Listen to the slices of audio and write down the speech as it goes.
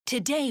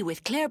Today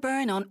with Claire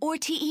Byrne on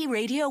RTE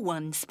Radio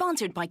 1,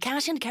 sponsored by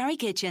Cash and Carry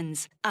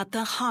Kitchens. At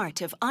the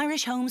heart of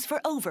Irish homes for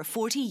over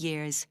 40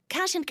 years.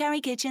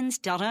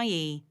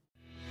 cashandcarrykitchens.ie.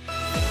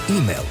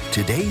 Email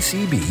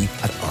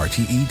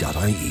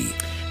todaycb@rte.ie.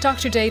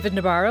 Dr. David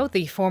Nabarro,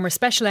 the former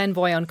Special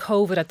Envoy on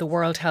COVID at the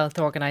World Health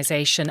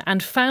Organization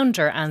and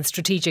founder and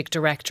strategic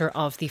director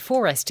of the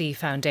 4SD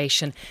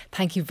Foundation,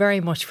 thank you very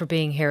much for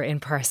being here in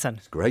person.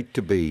 It's great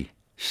to be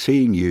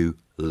seeing you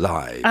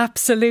live.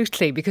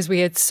 Absolutely, because we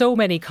had so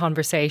many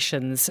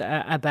conversations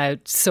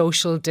about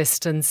social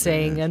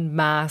distancing and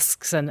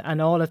masks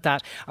and all of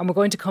that. And we're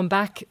going to come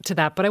back to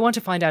that. But I want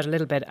to find out a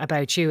little bit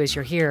about you as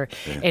you're here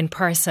in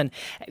person.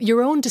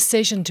 Your own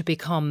decision to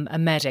become a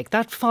medic,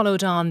 that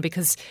followed on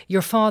because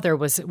your father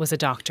was a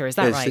doctor, is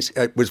that right?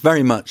 It was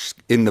very much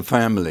in the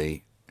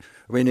family.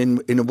 I mean,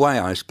 in a way,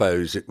 I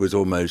suppose it was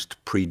almost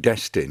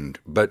predestined.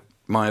 But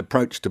my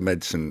approach to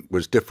medicine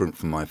was different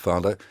from my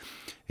father.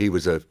 He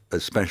was a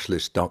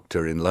specialist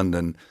doctor in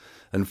London,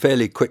 and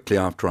fairly quickly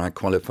after I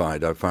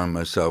qualified, I found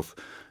myself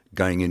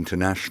going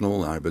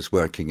international. I was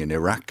working in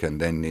Iraq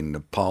and then in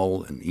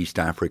Nepal and East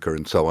Africa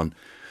and so on.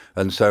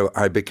 And so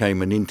I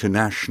became an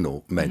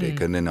international medic,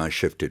 and then I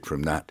shifted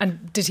from that.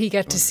 And did he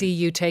get to see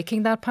you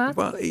taking that path?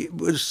 Well, it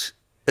was...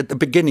 At the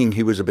beginning,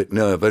 he was a bit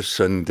nervous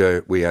and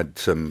we had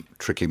some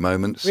tricky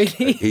moments.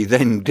 Really? He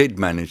then did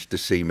manage to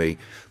see me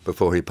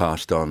before he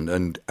passed on.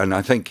 And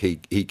I think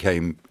he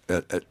came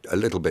a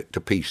little bit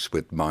to peace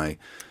with my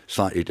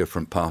slightly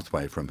different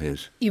pathway from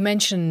his. You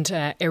mentioned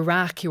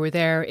Iraq. You were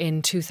there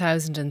in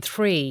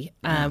 2003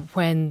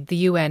 when the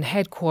UN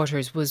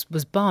headquarters was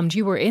bombed.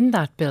 You were in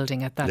that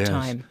building at that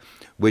time.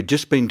 We'd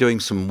just been doing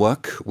some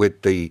work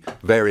with the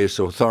various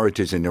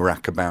authorities in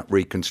Iraq about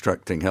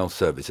reconstructing health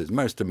services.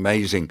 Most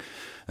amazing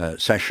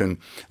session.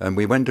 And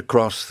we went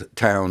across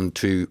town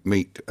to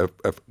meet a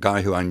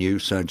guy who I knew,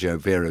 Sergio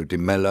Vieiro de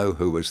Mello,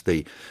 who was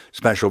the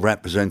special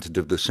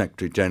representative of the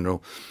Secretary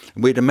General.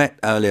 We'd met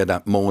earlier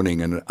that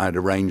morning and I'd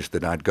arranged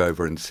that I'd go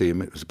over and see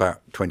him. It was about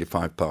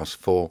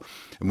 4:25.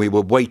 And we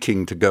were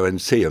waiting to go and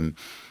see him.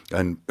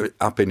 And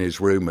up in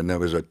his room, and there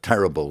was a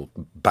terrible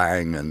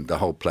bang, and the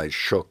whole place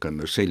shook, and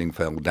the ceiling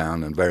fell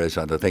down, and various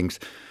other things.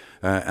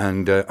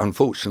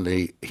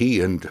 Unfortunately,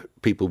 he and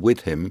people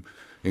with him,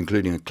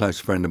 including a close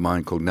friend of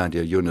mine called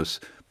Nadia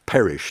Yunus,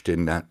 perished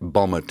in that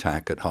bomb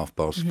attack at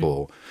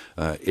 4:30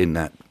 in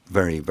that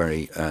very,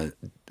 very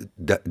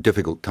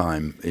difficult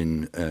time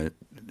in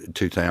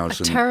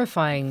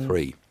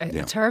 2003.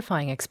 A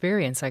terrifying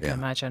experience, I can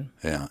imagine.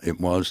 Yeah, it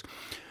was.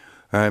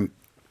 I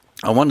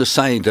want to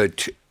say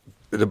that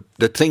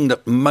the thing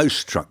that most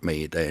struck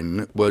me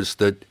then was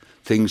that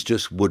things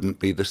just wouldn't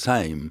be the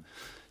same.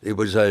 It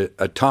was a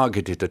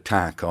targeted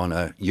attack on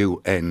a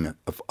UN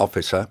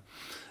officer,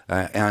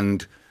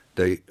 and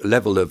the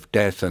level of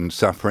death and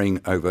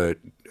suffering, over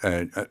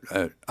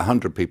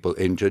 100 people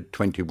injured,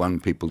 21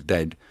 people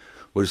dead,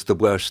 was the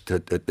worst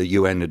that the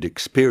UN had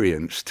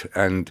experienced.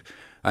 And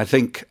I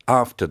think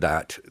after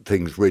that,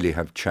 things really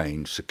have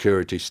changed.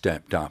 Security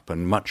stepped up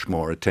and much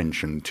more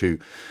attention to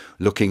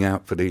looking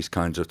out for these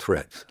kinds of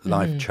threats.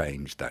 Life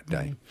changed that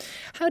day.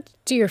 How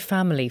do your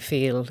family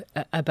feel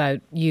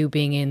about you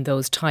being in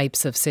those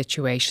types of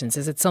situations?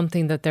 Is it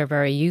something that they're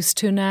very used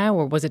to now,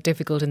 or was it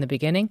difficult in the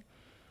beginning?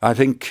 I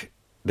think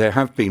there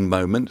have been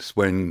moments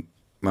when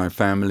my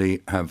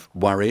family have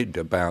worried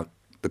about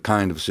the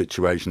kind of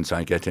situations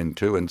I get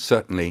into, and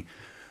certainly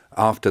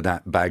after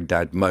that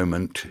Baghdad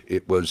moment,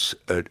 it was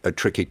a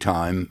tricky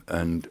time,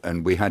 and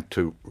we had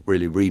to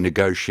really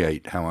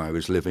renegotiate how I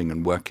was living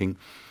and working.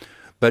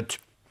 But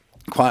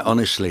quite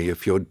honestly,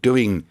 if you're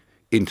doing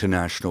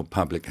international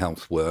public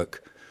health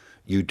work,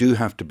 you do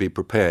have to be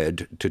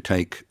prepared to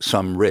take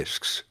some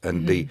risks.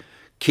 And the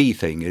key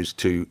thing is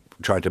to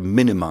try to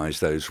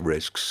minimise those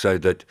risks so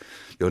that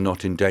you're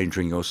not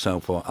endangering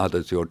yourself or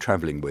others you're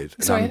travelling with.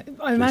 So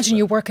I imagine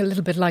you work a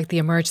little bit like the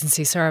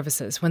emergency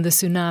services. When the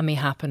tsunami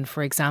happened,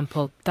 for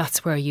example,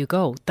 that's where you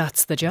go.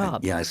 That's the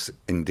job. Yes,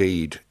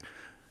 indeed.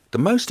 The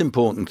most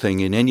important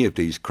thing in any of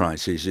these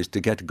crises is to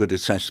get a good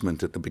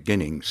assessment at the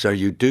beginning. So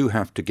you do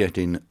have to get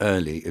in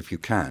early if you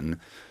can.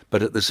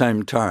 But at the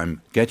same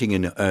time, getting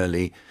in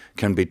early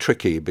can be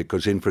tricky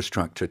because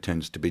infrastructure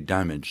tends to be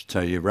damaged.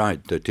 So you're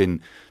right that in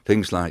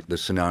things like the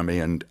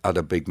tsunami and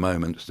other big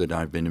moments that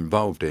I've been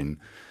involved in,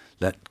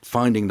 that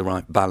finding the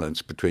right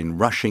balance between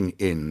rushing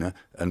in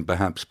and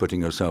perhaps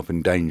putting yourself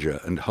in danger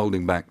and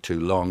holding back too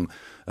long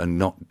and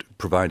not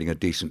providing a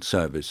decent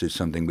service is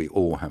something we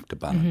all have to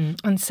balance.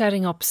 And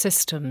setting up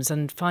systems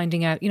and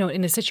finding out,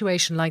 in a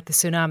situation like the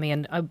tsunami,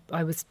 and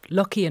I was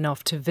lucky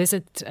enough to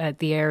visit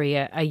the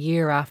area a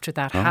year after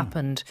that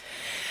happened.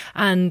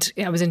 And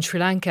I was in Sri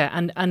Lanka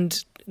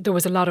and there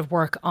was a lot of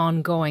work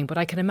ongoing, but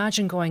I can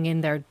imagine going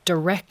in there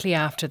directly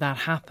after that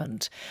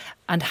happened.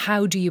 And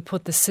how do you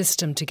put the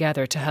system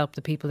together to help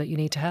the people that you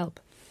need to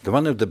help?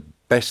 One of the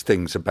best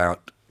things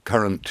about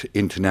current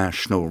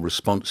international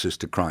responses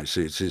to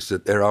crises is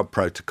that there are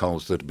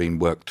protocols that have been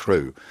worked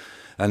through.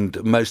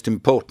 And most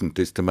important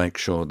is to make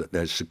sure that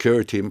there's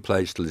security in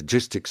place,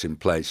 logistics in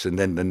place, and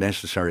then the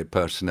necessary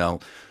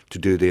personnel to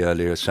do the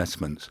early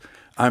assessments.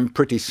 I'm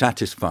pretty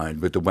satisfied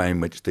with the way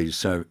in which these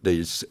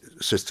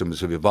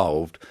systems have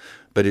evolved,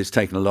 but it's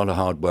taken a lot of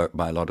hard work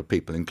by a lot of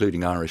people,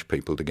 including Irish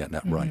people, to get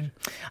that right.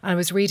 I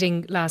was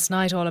reading last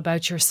night all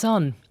about your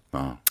son.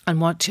 And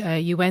what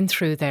you went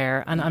through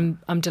there. And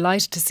I'm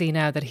delighted to see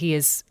now that he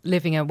is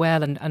living a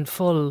well and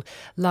full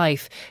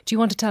life. Do you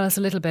want to tell us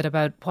a little bit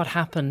about what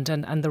happened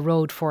and the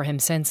road for him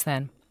since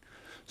then?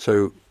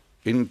 So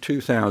in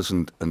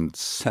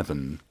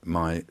 2007,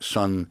 my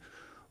son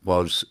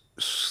was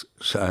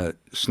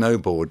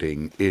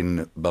snowboarding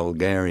in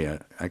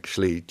Bulgaria,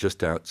 actually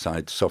just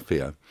outside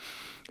Sofia.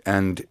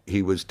 And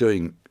he was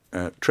doing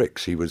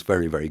tricks. He was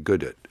very, very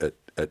good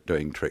at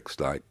doing tricks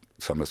like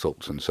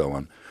somersaults and so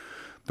on.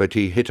 But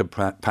he hit a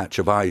patch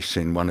of ice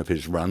in one of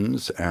his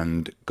runs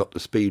and got the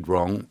speed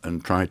wrong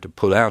and tried to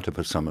pull out of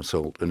a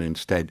somersault and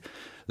instead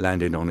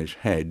landed on his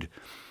head.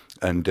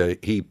 And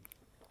he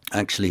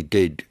actually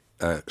did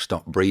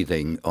stop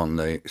breathing on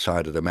the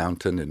side of the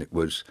mountain, and it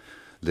was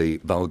the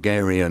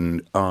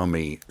Bulgarian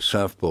army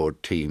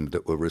surfboard team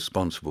that were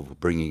responsible for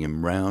bringing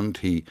him round.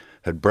 He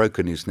had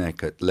broken his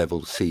neck at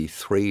level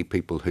C3.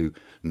 People who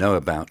know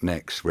about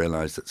necks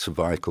realise that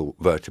cervical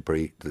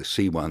vertebrae, the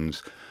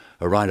C1s,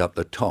 are right up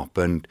the top,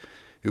 and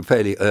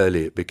fairly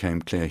early it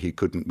became clear he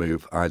couldn't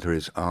move either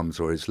his arms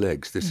or his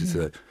legs. This is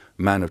a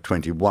man of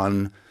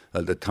 21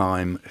 at the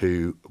time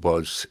who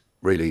was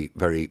really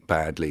very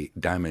badly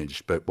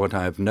damaged. But what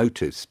I have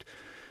noticed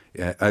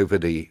over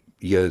the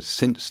years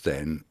since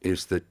then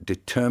is that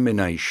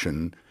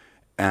determination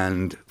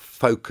and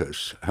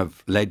focus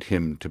have led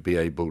him to be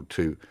able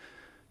to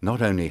not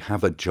only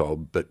have a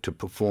job, but to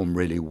perform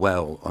really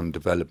well on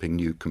developing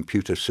new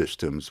computer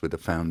systems with a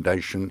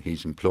foundation.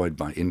 He's employed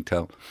by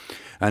Intel.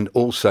 And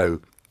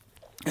also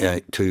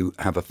to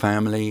have a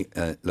family.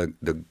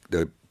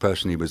 The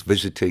person he was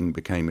visiting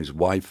became his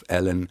wife,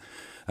 Ellen,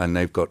 and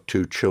they've got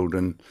 2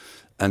 children.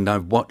 And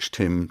I've watched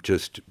him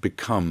just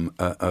become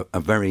a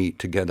very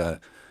together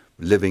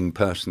living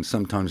person.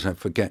 Sometimes I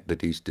forget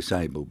that he's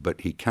disabled,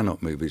 but he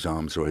cannot move his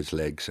arms or his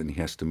legs, and he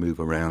has to move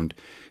around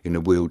in a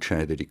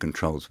wheelchair that he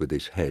controls with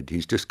his head.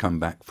 He's just come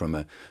back from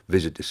a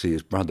visit to see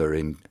his brother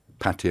in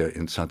Pattaya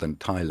in southern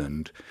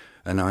Thailand,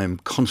 and I am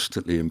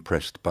constantly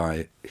impressed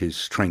by his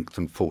strength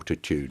and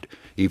fortitude,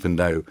 even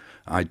though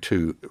I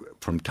too,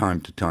 from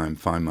time to time,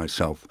 find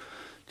myself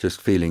just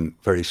feeling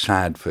very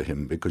sad for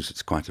him because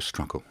it's quite a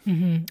struggle.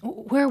 Mm-hmm.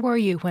 Where were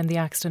you when the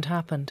accident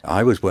happened?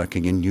 I was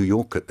working in New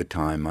York at the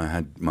time. I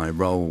had my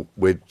role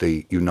with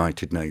the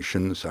United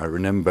Nations. I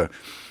remember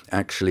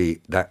actually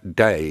that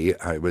day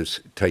I was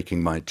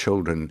taking my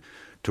children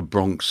to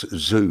Bronx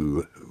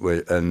Zoo,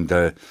 and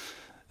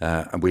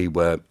we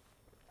were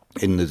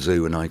in the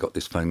zoo, and I got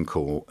this phone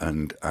call,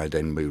 and I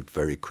then moved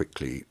very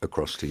quickly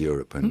across to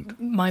Europe. And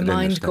my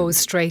mind goes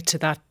straight to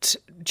that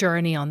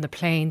journey on the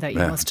plane that you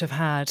must have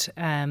had,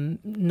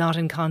 not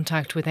in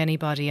contact with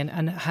anybody,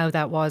 and how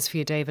that was for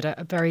you, David.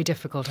 Very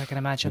difficult, I can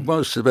imagine. It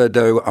was,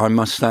 though I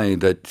must say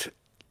that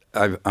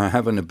I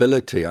have an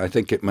ability, I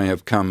think it may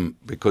have come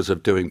because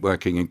of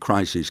working in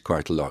crises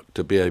quite a lot,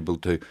 to be able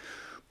to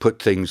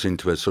put things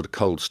into a sort of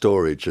cold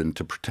storage and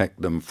to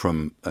protect them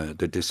from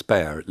the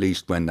despair, at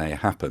least when they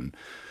happen.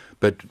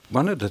 But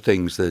one of the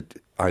things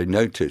that I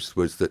noticed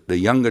was that the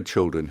younger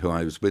children who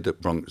I was with at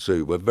Bronx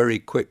Zoo were very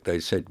quick. They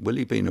said, "Will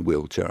he be in a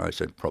wheelchair?" I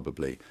said,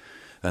 "Probably."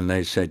 And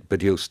they said,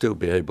 "But he'll still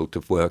be able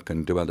to work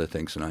and do other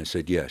things." And I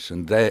said, "Yes."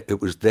 And it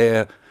was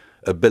their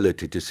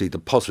ability to see the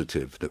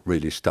positive that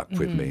really stuck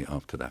with me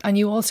after that. And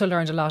you also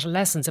learned a lot of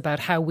lessons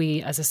about how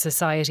we as a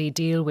society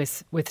deal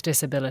with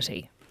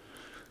disability.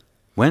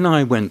 When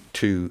I went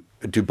to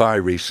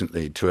Dubai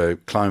recently to a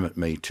climate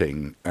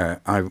meeting,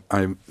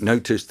 I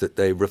noticed that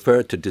they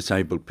refer to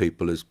disabled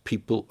people as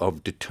people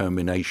of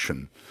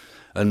determination.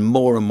 And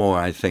more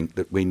I think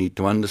that we need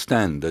to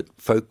understand that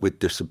folk with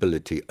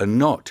disability are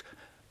not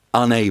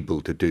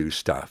unable to do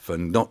stuff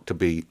and not to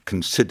be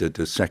considered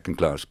as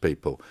second-class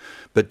people,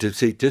 but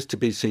just to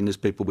be seen as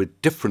people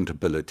with different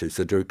abilities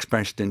that are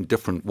expressed in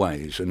different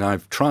ways. And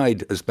I've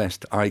tried as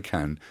best I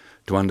can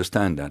to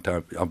understand that.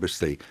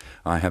 Obviously,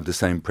 I have the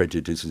same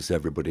prejudices as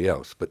everybody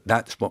else, but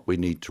that's what we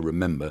need to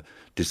remember.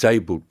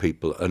 Disabled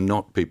people are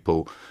not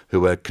people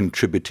who are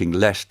contributing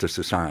less to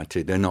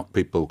society. They're not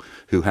people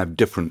who have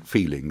different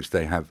feelings.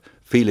 They have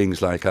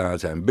feelings like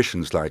ours,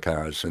 ambitions like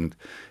ours, and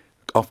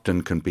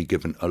often can be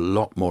given a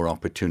lot more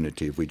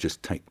opportunity if we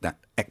just take that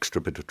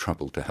extra bit of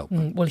trouble to help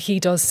them. Well, he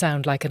does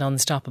sound like an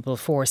unstoppable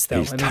force,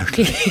 though. He's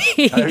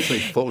totally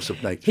force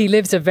of nature. He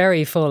lives a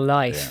very full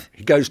life. Yeah.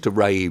 He goes to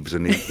raves,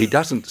 and he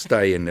doesn't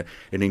stay in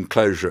an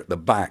enclosure at the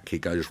back. He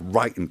goes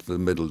right into the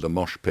middle of the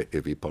mosh pit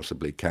if he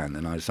possibly can.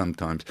 And I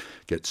sometimes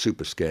get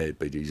super scared,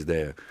 but he's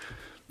there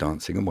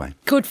dancing away.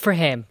 Good for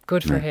him.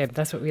 Good for him.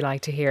 That's what we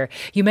like to hear.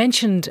 You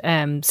mentioned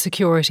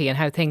security and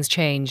how things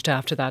changed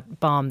after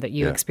that bomb that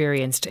you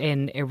experienced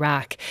in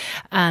Iraq.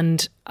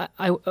 And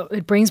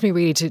it brings me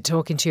really to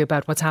talking to you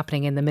about what's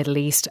happening in the Middle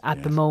East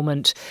at the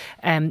moment.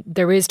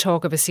 There is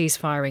talk of a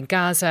ceasefire in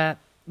Gaza.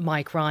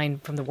 Mike Ryan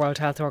from the World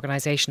Health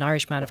Organization,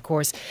 Irishman, of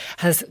course,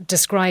 has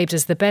described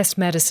as the best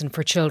medicine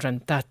for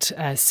children, that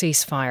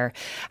ceasefire.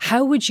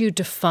 How would you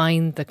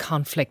define the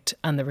conflict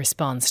and the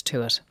response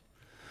to it?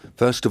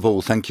 First of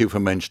all, thank you for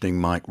mentioning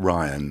Mike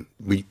Ryan.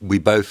 We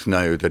both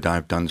know that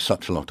I've done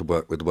such a lot of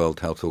work with the World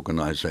Health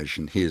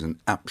Organization. He is an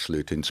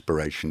absolute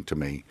inspiration to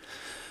me.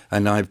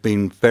 And I've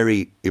been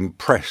very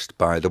impressed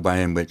by the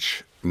way in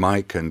which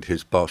Mike and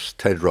his boss,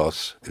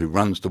 Tedros, who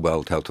runs the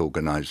World Health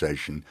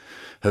Organization,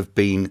 have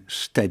been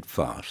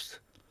steadfast.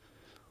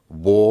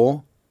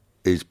 War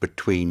is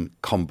between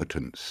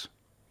combatants.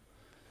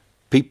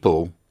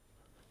 People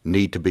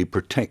need to be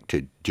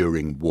protected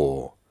during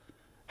war.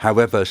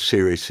 However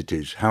serious it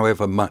is,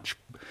 however much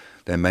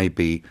there may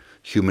be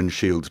human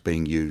shields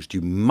being used,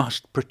 you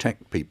must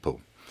protect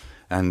people.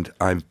 And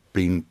I've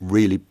been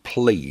really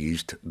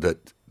pleased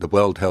that the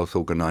World Health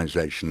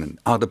Organization and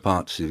other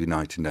parts of the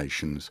United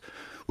Nations,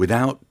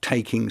 without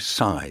taking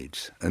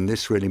sides, and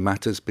this really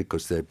matters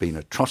because there have been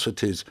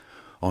atrocities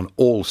on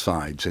all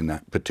sides in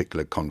that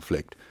particular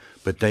conflict,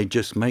 but they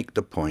just make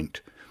the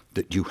point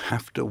that you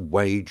have to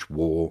wage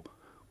war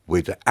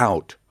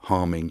without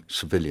harming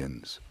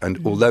civilians.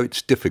 And although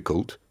it's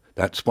difficult,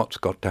 that's what's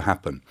got to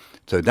happen.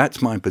 So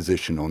that's my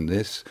position on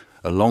this,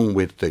 along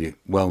with the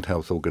World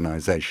Health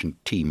Organization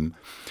team.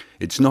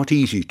 It's not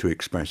easy to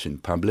express in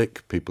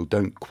public. People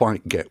don't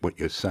quite get what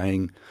you're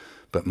saying.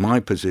 But my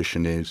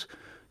position is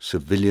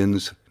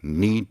civilians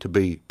need to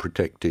be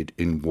protected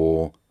in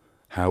war,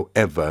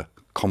 however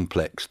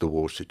complex the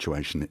war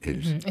situation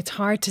is. Mm-hmm. It's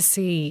hard to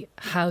see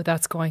how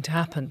that's going to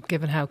happen,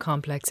 given how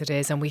complex it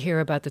is. And we hear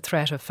about the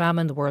threat of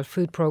famine, the World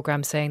Food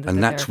Programme saying that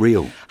and that's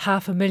real.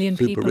 500,000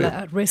 people real.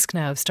 At risk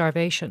now of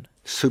starvation.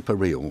 Super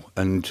real.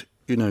 And,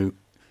 you know,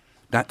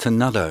 that's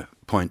another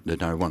point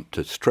that I want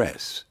to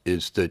stress,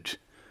 is that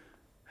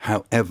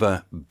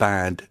however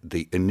bad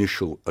the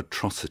initial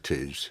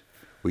atrocities,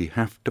 we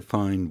have to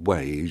find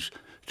ways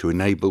to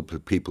enable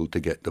people to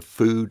get the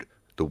food,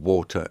 the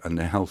water and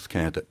the health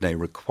care that they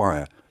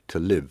require to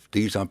live.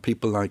 These are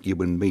people like you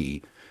and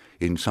me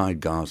inside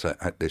Gaza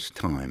at this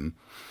time.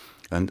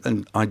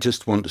 And I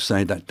just want to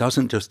say that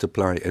doesn't just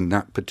apply in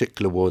that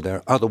particular war. There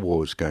are other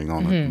wars going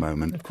on at the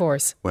moment. Of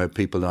course. Where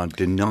people are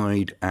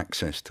denied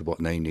access to what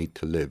they need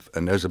to live.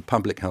 And as a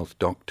public health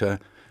doctor,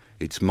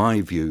 it's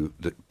my view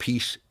that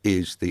peace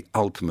is the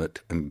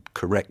ultimate and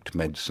correct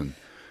medicine.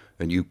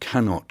 And you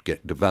cannot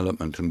get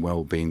development and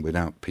well-being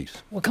without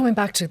peace. Well, coming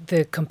back to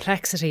the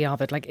complexity of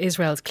it, like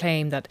Israel's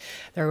claim that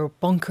there are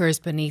bunkers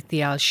beneath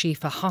the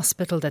Al-Shifa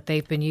hospital, that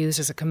they've been used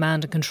as a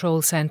command and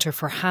control centre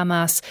for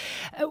Hamas.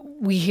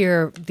 We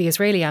hear the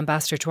Israeli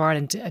ambassador to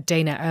Ireland,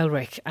 Dana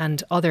Elrich,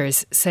 and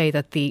others say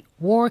that the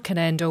war can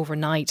end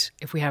overnight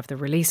if we have the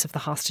release of the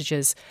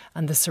hostages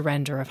and the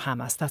surrender of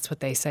Hamas. That's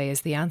what they say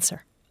is the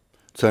answer.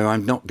 So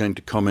I'm not going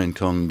to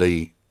comment on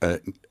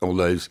all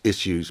those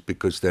issues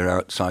because they're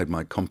outside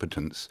my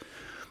competence.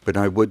 But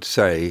I would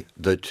say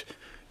that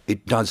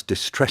it does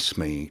distress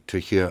me to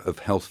hear of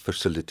health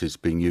facilities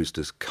being used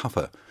as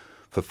cover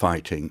for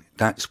fighting.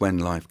 That's when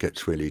life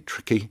gets really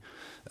tricky.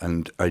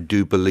 And I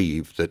do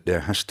believe that there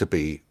has to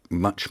be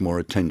much more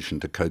attention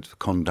to codes of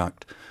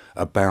conduct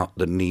about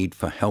the need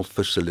for health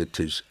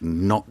facilities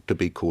not to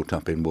be caught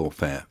up in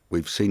warfare.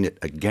 We've seen it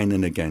again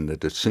and again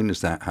that as soon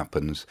as that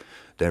happens,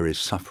 there is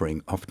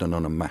suffering, often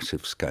on a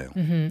massive scale.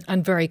 Mm-hmm.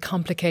 And very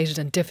complicated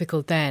and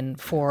difficult then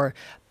for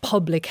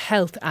public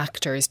health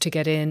actors to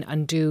get in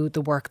and do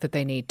the work that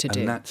they need to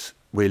do. And that's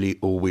really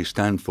all we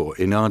stand for.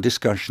 In our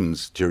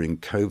discussions during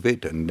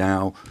COVID and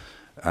now,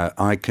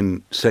 I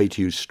can say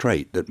to you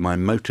straight that my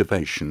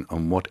motivation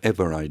on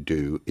whatever I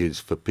do is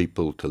for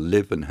people to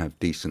live and have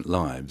decent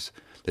lives.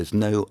 There's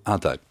no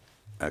other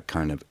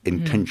kind of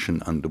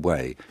intention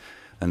underway.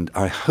 And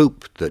I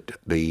hope that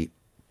the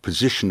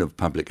position of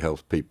public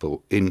health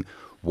people in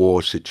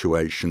war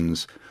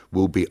situations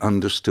will be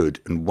understood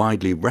and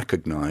widely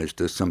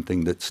recognised as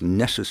something that's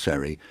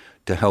necessary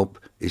to help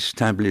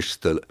establish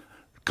the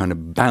kind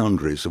of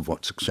boundaries of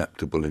what's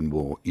acceptable in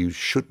war. You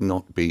should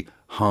not be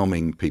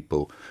harming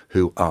people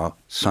who are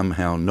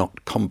somehow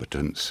not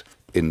combatants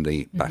in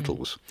the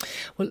battles.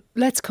 Well,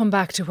 let's come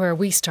back to where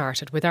we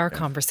started with our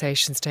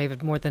conversations,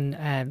 David, more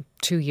than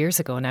 2 years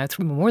ago now,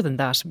 more than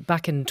that,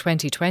 back in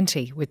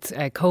 2020 with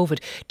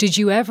COVID. Did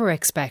you ever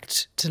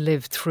expect to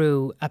live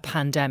through a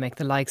pandemic,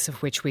 the likes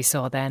of which we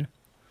saw then?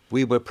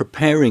 We were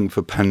preparing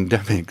for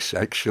pandemics,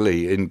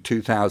 actually. In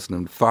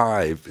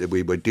 2005,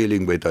 we were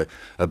dealing with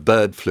a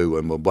bird flu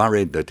and were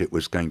worried that it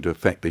was going to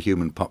affect the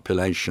human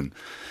population.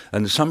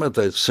 And some of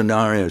the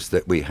scenarios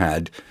that we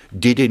had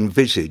did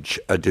envisage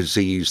a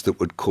disease that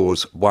would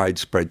cause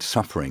widespread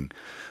suffering.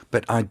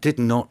 But I did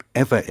not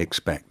ever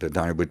expect that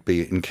I would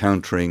be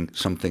encountering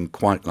something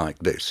quite like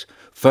this.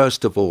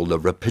 First of all, the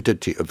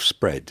rapidity of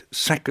spread.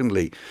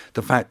 Secondly,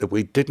 the fact that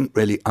we didn't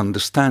really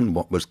understand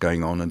what was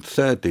going on. And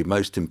thirdly,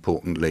 most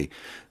importantly,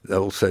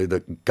 also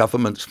that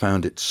governments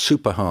found it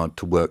super hard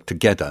to work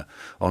together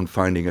on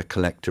finding a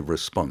collective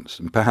response.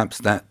 And perhaps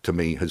that, to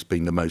me, has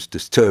been the most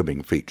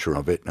disturbing feature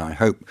of it. And I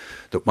hope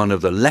that one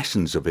of the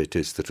lessons of it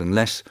is that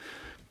unless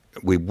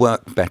we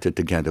work better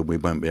together, we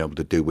won't be able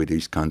to deal with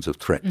these kinds of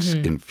threats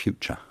in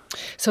future.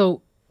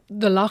 So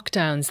the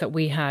lockdowns that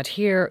we had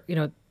here,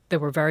 they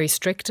were very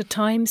strict at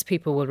times.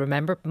 People will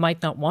remember,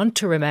 might not want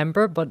to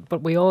remember,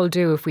 but we all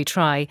do if we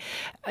try.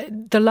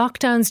 The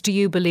lockdowns, do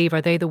you believe,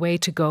 are they the way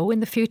to go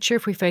in the future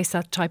if we face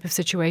that type of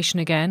situation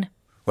again?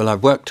 Well,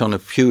 I've worked on a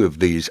few of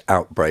these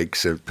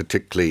outbreaks,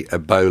 particularly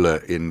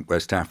Ebola in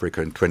West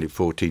Africa in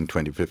 2014,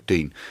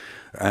 2015.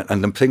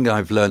 And the thing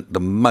I've learnt the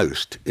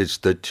most is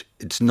that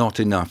it's not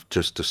enough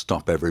just to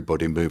stop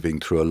everybody moving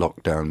through a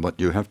lockdown. What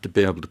you have to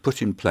be able to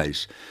put in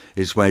place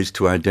is ways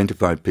to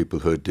identify people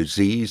who are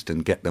diseased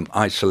and get them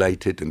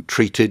isolated and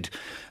treated,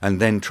 and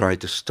then try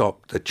to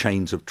stop the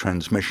chains of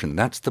transmission.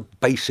 That's the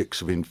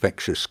basics of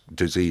infectious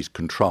disease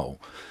control.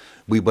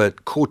 We were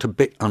caught a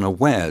bit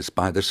unawares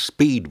by the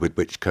speed with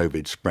which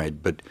COVID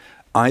spread, but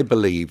I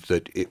believe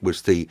that it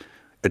was the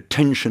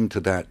attention to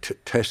that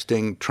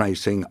testing,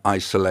 tracing,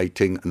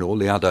 isolating, and all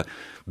the other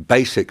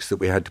basics that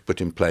we had to put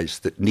in place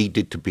that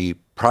needed to be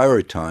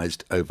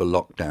prioritised over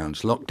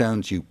lockdowns.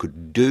 Lockdowns you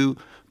could do,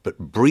 but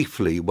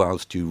briefly,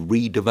 whilst you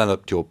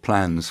redeveloped your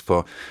plans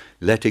for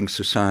letting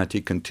society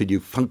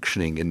continue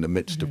functioning in the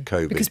midst of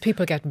COVID. Because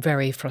people get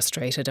very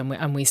frustrated,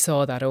 and we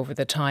saw that over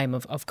the time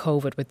of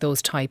COVID with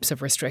those types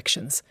of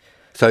restrictions.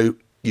 So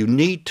you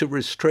need to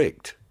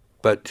restrict,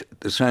 but at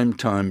the same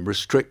time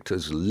restrict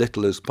as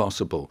little as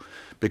possible,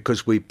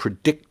 because we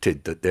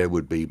predicted that there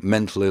would be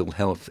mental ill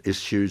health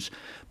issues,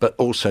 but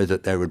also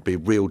that there would be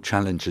real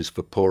challenges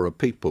for poorer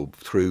people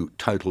through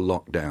total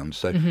lockdown.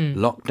 So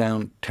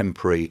lockdown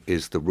temporary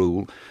is the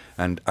rule.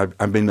 And I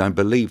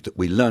believe that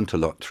we learnt a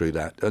lot through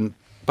that. And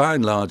by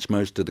and large,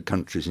 most of the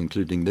countries,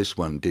 including this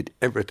one, did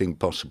everything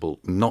possible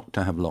not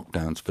to have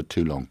lockdowns for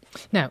too long.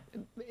 Now,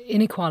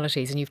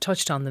 inequalities, and you've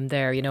touched on them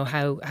there,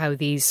 how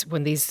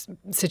when these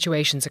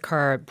situations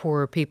occur,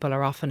 poorer people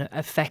are often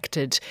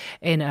affected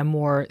in a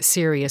more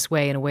serious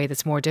way, in a way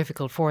that's more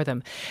difficult for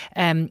them.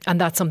 And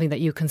that's something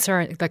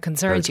that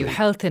concerns you,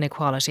 health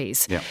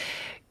inequalities. Yeah.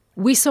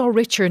 We saw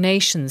richer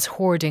nations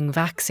hoarding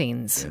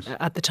vaccines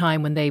at the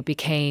time when they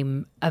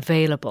became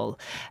available.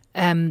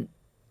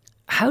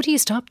 How do you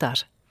stop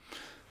that?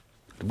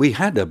 We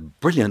had a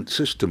brilliant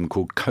system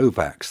called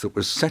COVAX that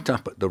was set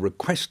up at the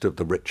request of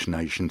the rich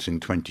nations in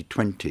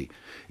 2020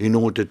 in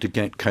order to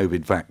get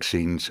COVID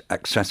vaccines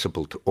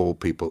accessible to all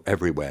people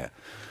everywhere.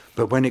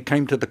 But when it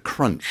came to the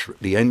crunch at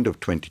the end of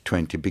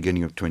 2020,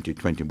 beginning of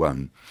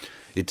 2021,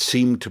 it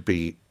seemed to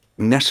be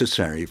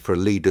necessary for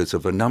leaders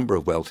of a number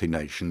of wealthy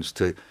nations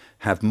to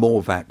have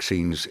more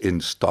vaccines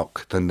in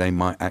stock than they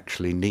might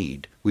actually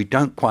need. We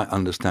don't quite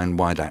understand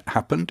why that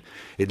happened.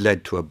 It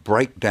led to a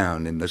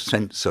breakdown in the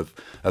sense of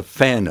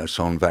fairness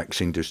on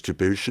vaccine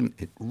distribution.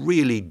 It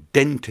really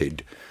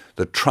dented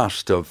the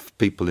trust of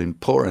people in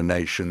poorer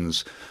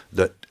nations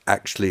that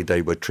actually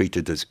they were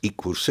treated as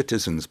equal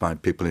citizens by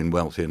people in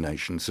wealthier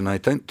nations. And I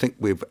don't think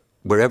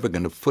we're ever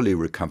going to fully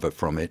recover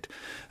from it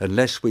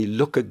unless we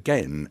look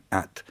again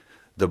at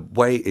the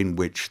way in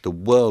which the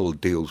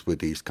world deals with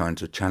these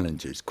kinds of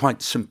challenges.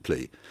 Quite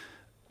simply,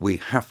 we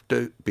have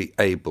to be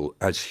able,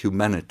 as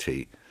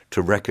humanity,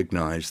 to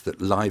recognise that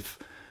life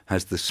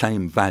has the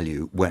same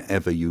value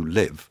wherever you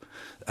live.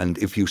 And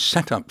if you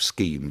set up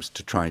schemes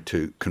to try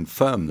to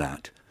confirm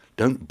that,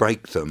 don't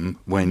break them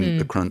when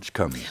the crunch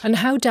comes. And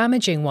how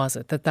damaging was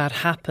it that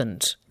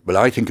happened? Well,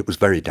 I think it was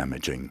very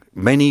damaging.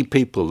 Many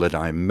people that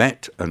I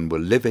met and were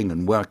living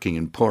and working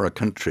in poorer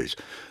countries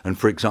and,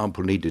 for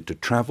example, needed to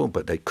travel,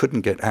 but they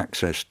couldn't get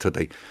access to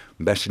the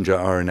messenger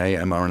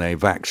RNA, mRNA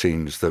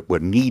vaccines that were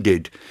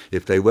needed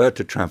if they were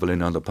to travel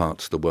in other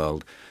parts of the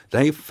world,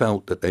 they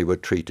felt that they were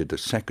treated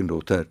as second or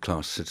third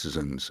class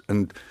citizens.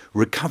 And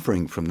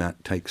recovering from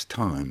that takes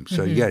time.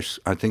 So, yes,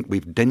 I think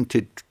we've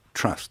dented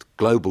trust,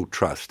 global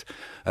trust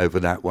over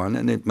that one,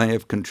 and it may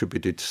have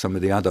contributed to some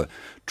of the other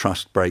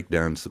trust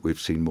breakdowns that we've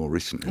seen more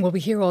recently. Well,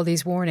 we hear all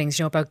these warnings,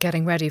 about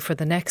getting ready for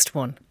the next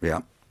one. Yeah.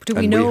 Do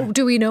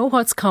we know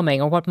what's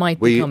coming or what might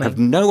be coming? We have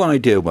no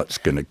idea what's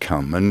going to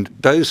come. And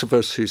those of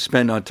us who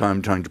spend our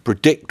time trying to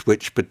predict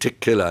which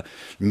particular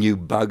new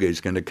bug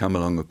is going to come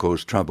along and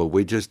cause trouble,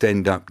 we just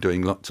end up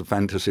doing lots of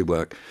fantasy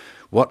work.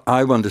 What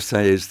I want to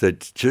say is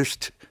that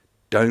just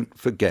don't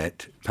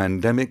forget,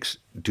 pandemics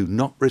do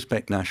not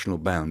respect national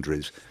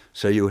boundaries.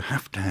 So you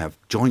have to have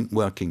joint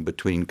working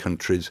between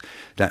countries.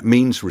 That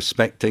means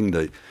respecting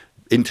the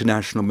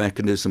international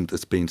mechanism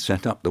that's been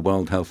set up, the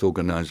World Health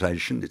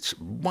Organization. It's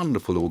a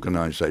wonderful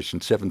organization,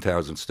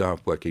 7,000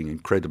 staff working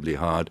incredibly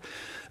hard,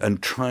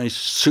 and try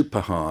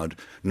super hard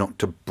not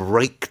to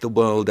break the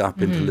world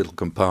up into little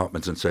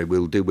compartments and say,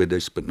 we'll deal with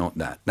this, but not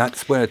that.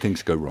 That's where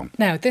things go wrong.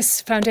 Now,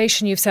 this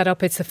foundation you've set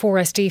up, it's the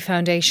 4SD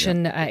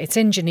Foundation. Yeah. It's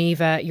in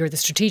Geneva. You're the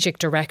strategic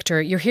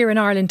director. You're here in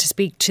Ireland to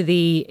speak to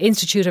the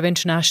Institute of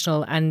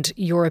International and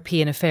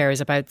European Affairs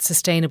about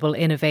sustainable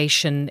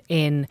innovation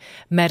in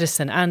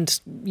medicine. And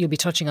you'll be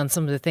touching on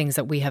some of the things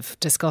that we have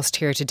discussed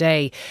here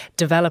today,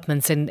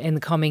 developments in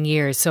the coming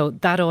years. So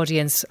that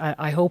audience,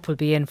 I hope, will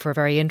be in for a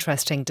very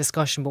interesting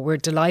discussion. But we're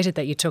delighted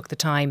that you took the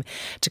time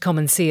to come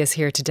and see us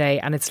here today.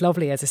 And it's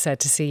lovely, as I said,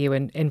 to see you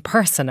in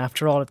person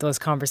after all of those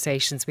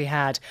conversations we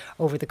had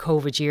over the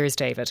COVID years,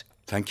 David.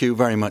 Thank you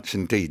very much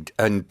indeed.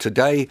 And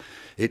today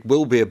it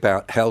will be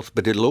about health,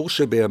 but it'll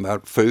also be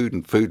about food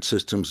and food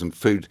systems and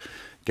food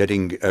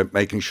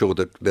making sure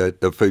that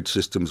the food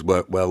systems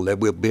work well. There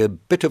will be a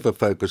bit of a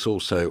focus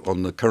also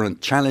on the current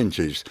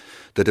challenges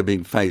that are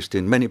being faced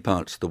in many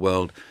parts of the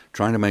world,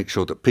 trying to make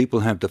sure that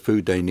people have the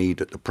food they need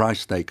at the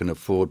price they can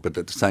afford, but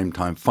at the same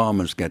time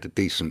farmers get a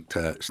decent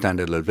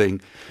standard of living,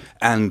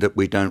 and that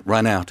we don't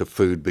run out of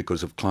food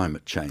because of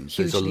climate change.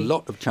 There's a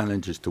lot of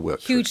challenges to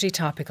work through. Hugely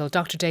topical.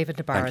 Dr. David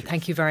Nabarro,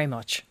 thank you very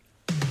much.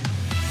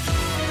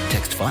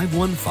 Text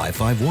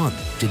 51551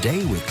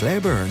 today with Claire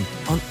Byrne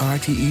on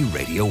RTE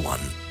Radio 1.